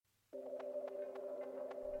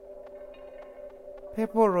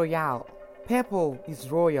Purple Royale. Purple is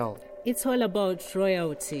royal. It's all about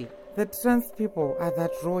royalty. The trans people are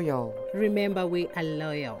that royal. Remember, we are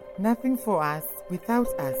loyal. Nothing for us without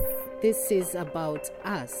us. This is about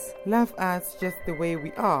us. Love us just the way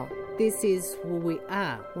we are. This is who we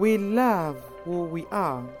are. We love who we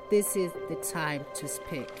are. This is the time to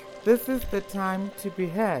speak. This is the time to be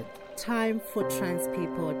heard. Time for trans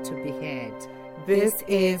people to be heard. This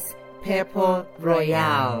is Purple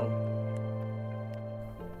Royale.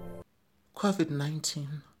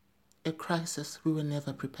 COVID-19, a crisis we were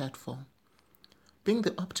never prepared for. Being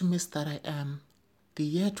the optimist that I am, the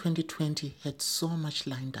year 2020 had so much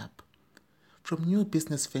lined up, from new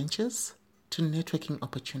business ventures to networking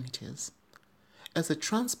opportunities. As a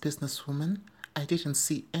trans businesswoman, I didn't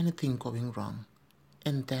see anything going wrong.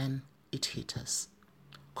 And then it hit us.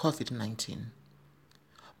 COVID-19.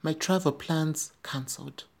 My travel plans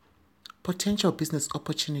cancelled. Potential business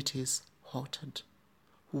opportunities halted.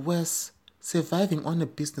 Worse, surviving on a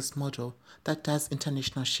business model that does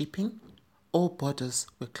international shipping, all borders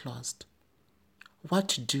were closed. What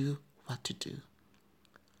to do, what to do.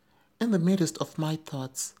 In the midst of my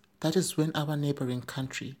thoughts, that is when our neighboring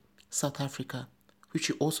country, South Africa, which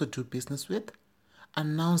we also do business with,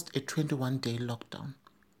 announced a 21-day lockdown.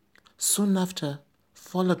 Soon after,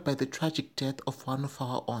 followed by the tragic death of one of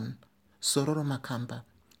our own, Sororo Makamba,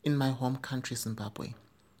 in my home country, Zimbabwe.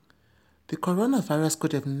 The coronavirus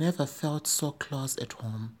could have never felt so close at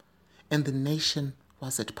home, and the nation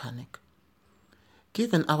was at panic.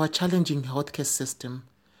 Given our challenging healthcare system,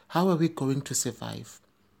 how are we going to survive?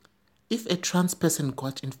 If a trans person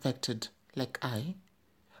got infected, like I,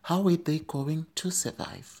 how are they going to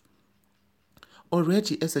survive?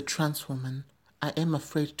 Already as a trans woman, I am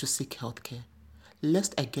afraid to seek healthcare,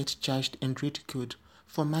 lest I get judged and ridiculed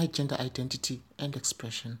for my gender identity and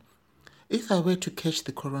expression. If I were to catch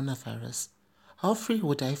the coronavirus, how free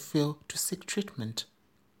would I feel to seek treatment?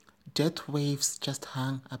 Death waves just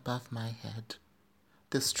hung above my head.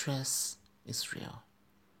 The stress is real.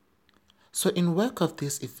 So in wake of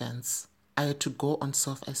these events, I had to go on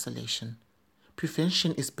self-isolation.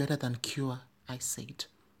 Prevention is better than cure, I said.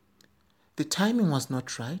 The timing was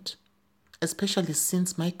not right, especially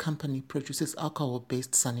since my company produces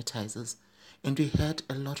alcohol-based sanitizers and we had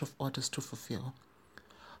a lot of orders to fulfill.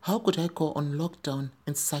 How could I go on lockdown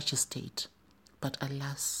in such a state? But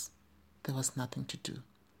alas, there was nothing to do.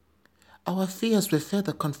 Our fears were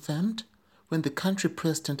further confirmed when the country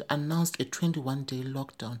president announced a 21-day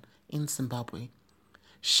lockdown in Zimbabwe,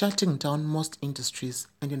 shutting down most industries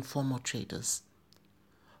and informal traders.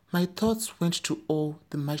 My thoughts went to all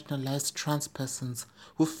the marginalized trans persons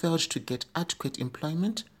who failed to get adequate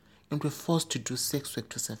employment and were forced to do sex work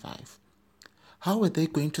to survive. How were they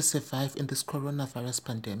going to survive in this coronavirus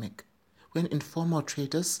pandemic when informal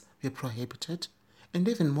traders were prohibited and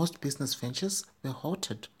even most business ventures were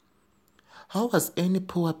halted? How was any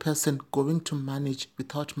poor person going to manage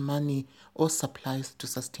without money or supplies to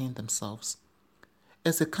sustain themselves?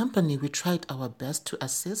 As a company, we tried our best to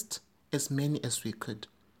assist as many as we could,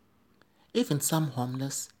 even some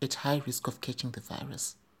homeless at high risk of catching the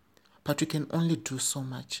virus. But we can only do so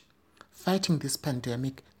much. Fighting this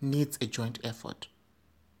pandemic needs a joint effort.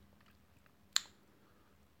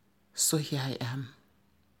 So here I am,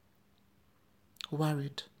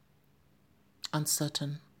 worried,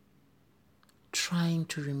 uncertain, trying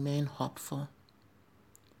to remain hopeful,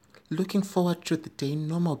 looking forward to the day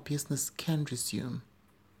normal business can resume,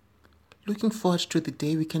 looking forward to the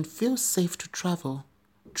day we can feel safe to travel,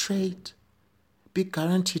 trade, be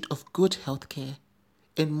guaranteed of good health care,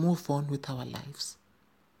 and move on with our lives.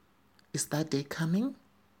 Is that day coming?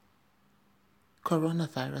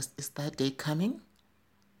 Coronavirus, is that day coming?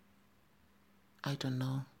 I don't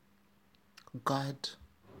know. God,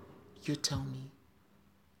 you tell me.